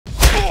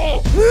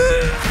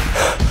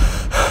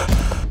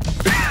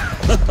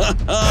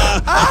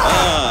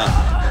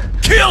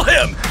Kill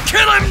him!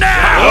 Kill him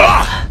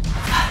now!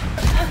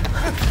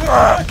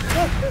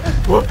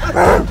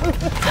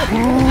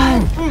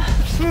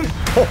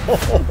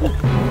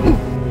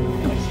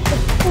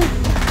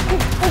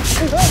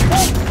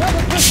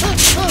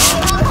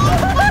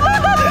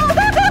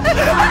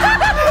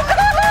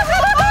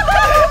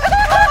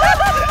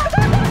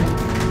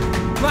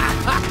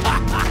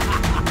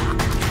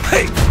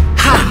 Hey!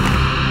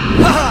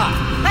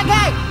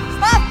 Okay,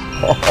 stop!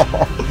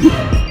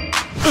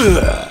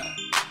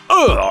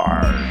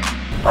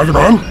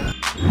 Spider-Man?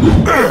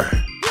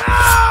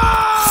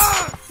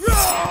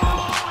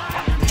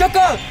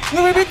 Joker, we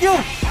will beat you!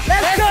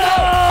 Let's go!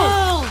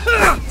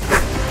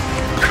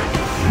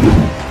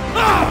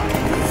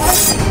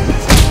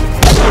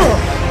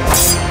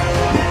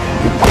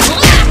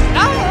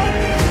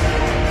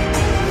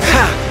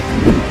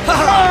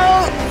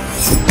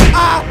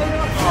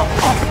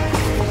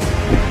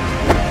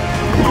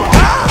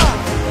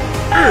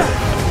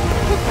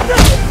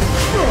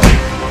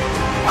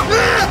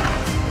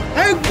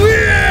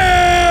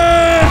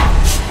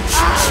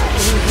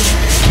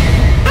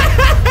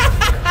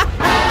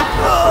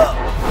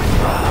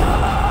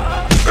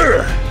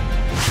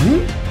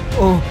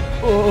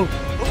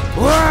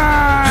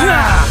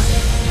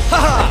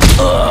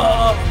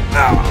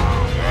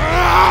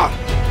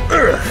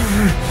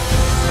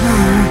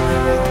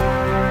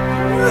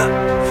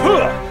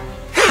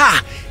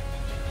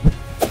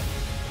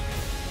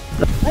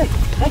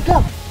 Hey, go!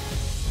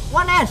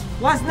 One S,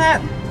 One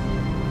snap!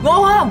 go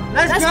home!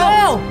 Let's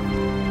go!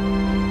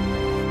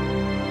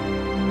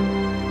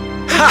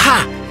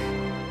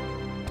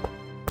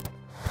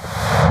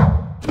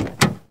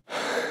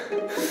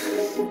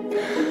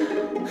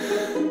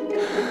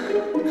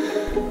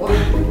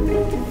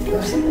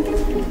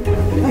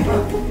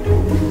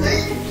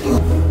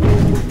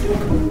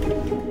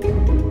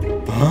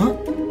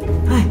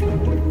 Hey,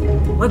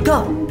 wake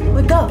up!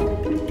 Wake up!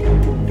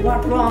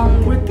 What's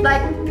wrong with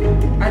like?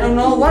 I don't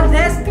know. What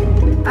next?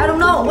 I don't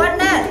know. What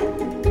next?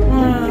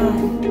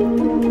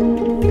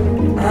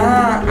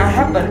 I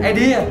have an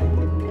idea.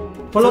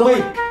 Follow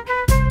me.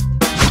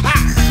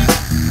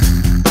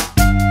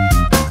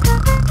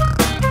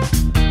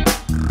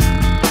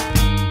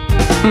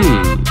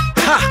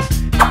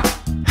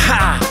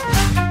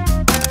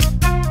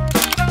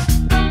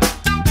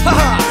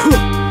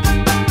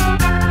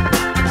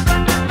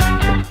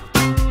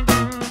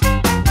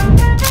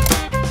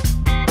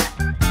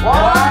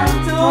 One,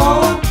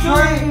 two,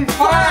 three,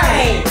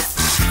 fight!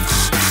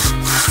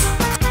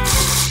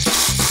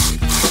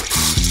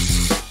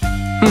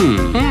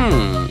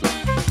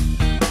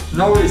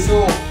 No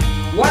issue.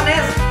 One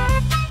S.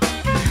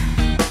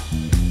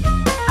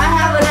 I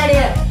have an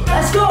idea.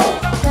 Let's go.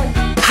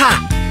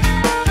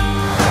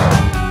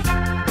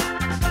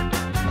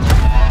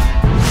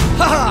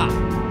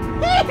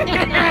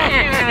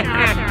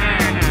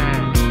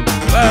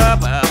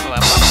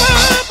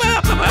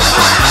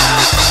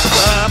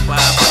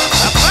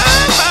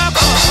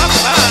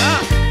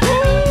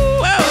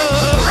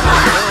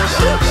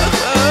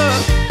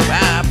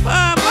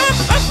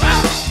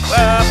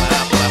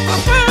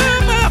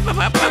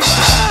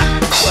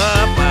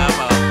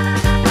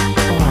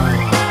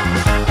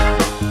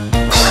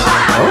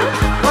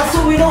 What's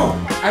the window?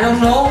 I don't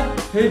know.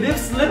 He deep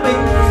sleeping.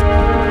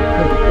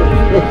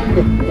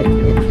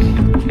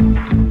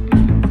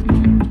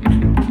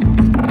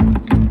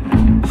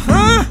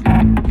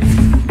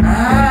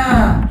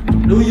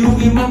 Do you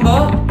remember?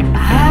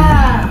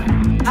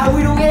 How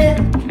we do it?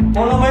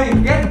 Follow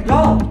me. Get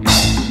go.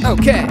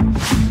 Okay.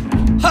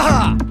 Ha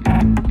ha!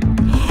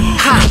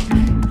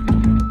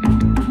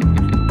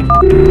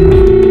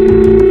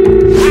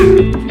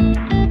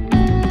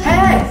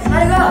 Hey,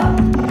 Spider!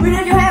 We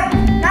need your help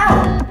now.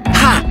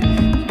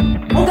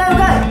 Okay.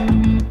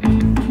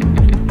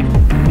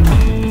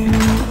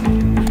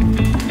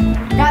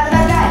 Got the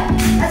bad guy.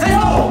 Let's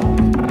go.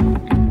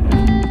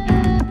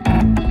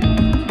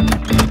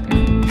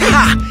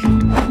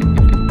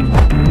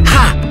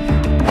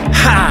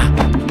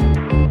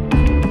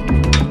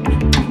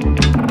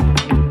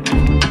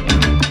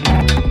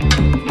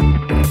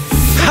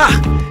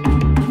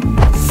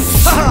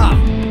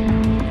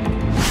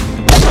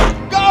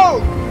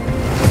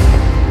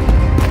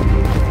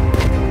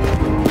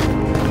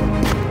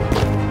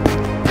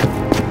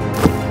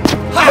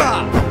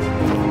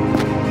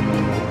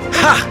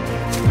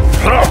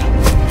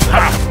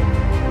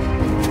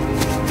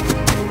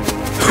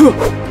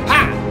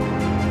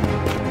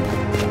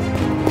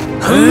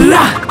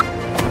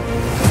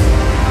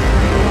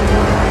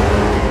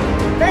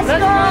 Let's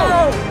go.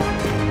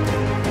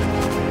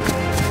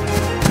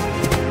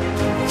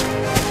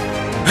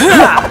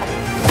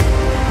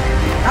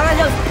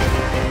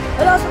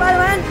 Hello,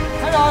 Spider-Man.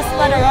 Hello,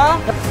 Spider-Man.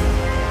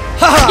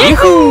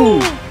 Yahoo!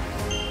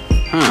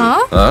 Huh?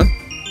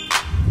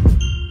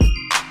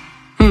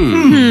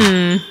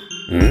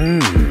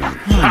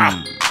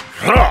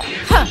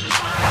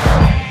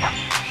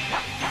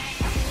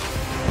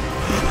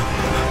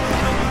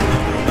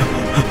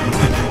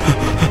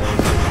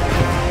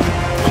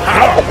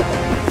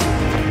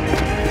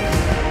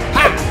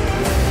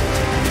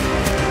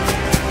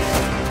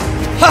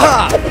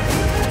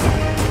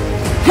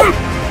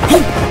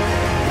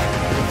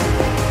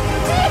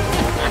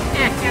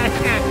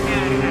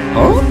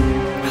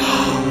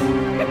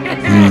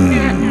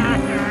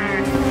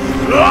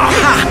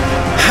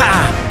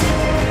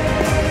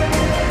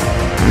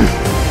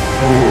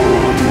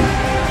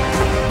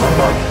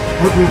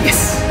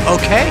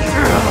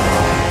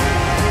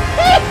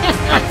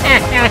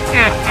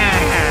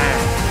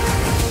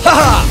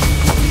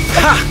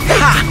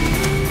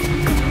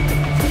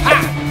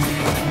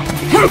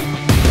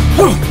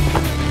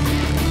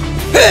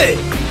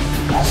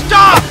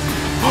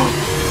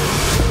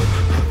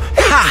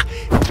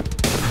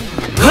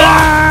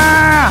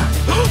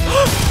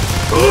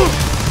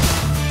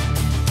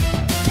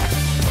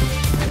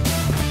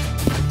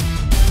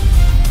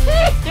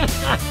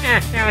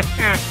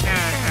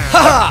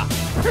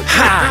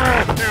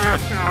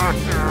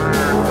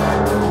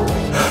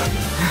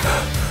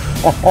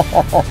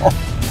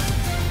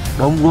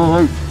 Đồng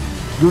người,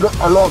 you know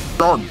a lot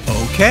done.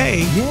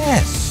 Okay.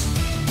 Yes.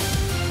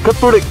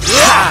 Catholic.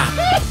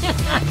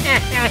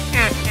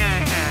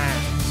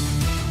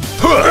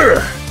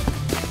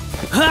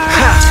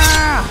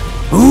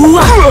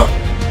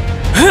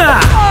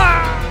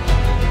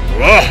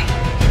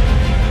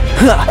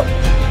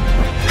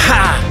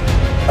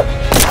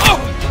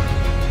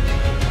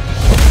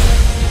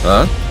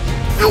 Huh?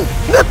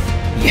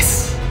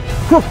 Yes.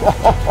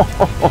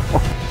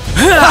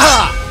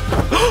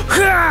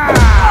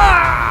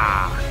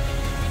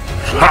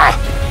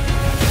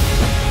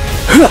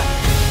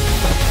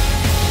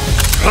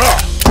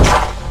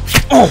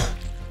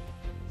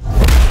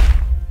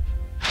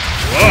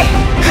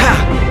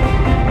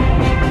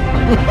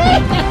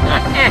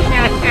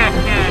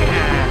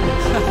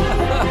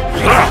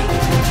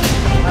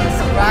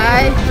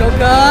 Right,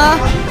 Joker.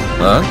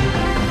 Huh?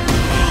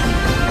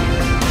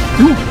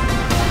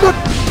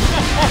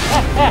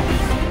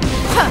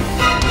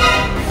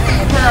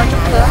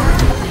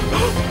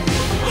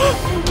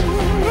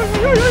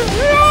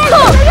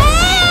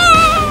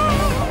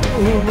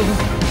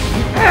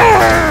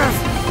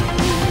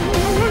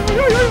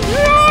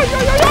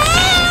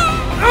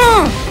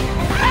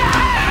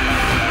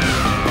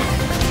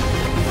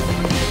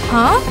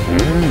 Huh?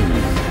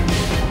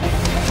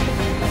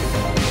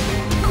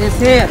 It's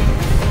here.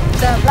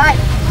 The light.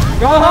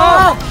 Go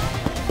home.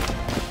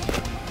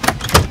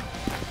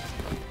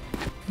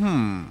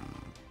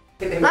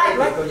 Light,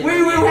 we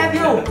will have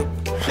you.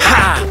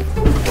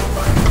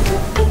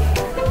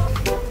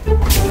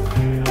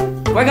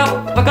 Wake up.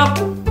 Wake up.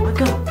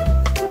 Wake up.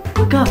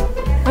 Wake up.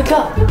 Wake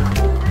up.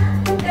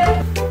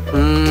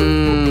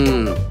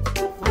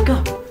 Wake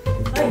up.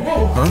 Hey,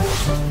 hey.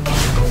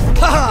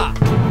 Ha!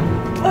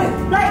 Hey,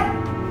 Light.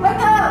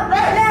 Wake up.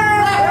 Light.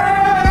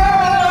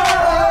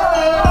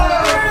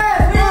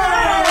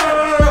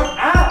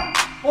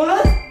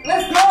 Police,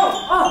 let's go.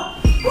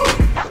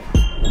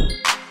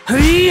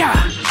 Hiya!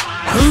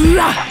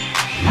 Hiya!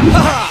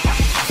 Ha!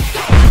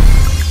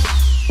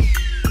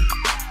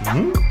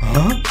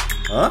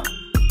 Huh?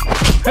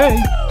 Hey!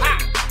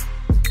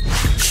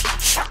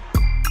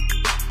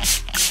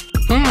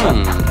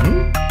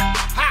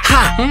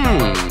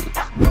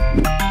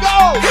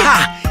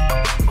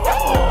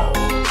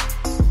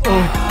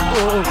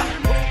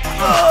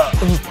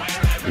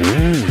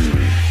 Hmm.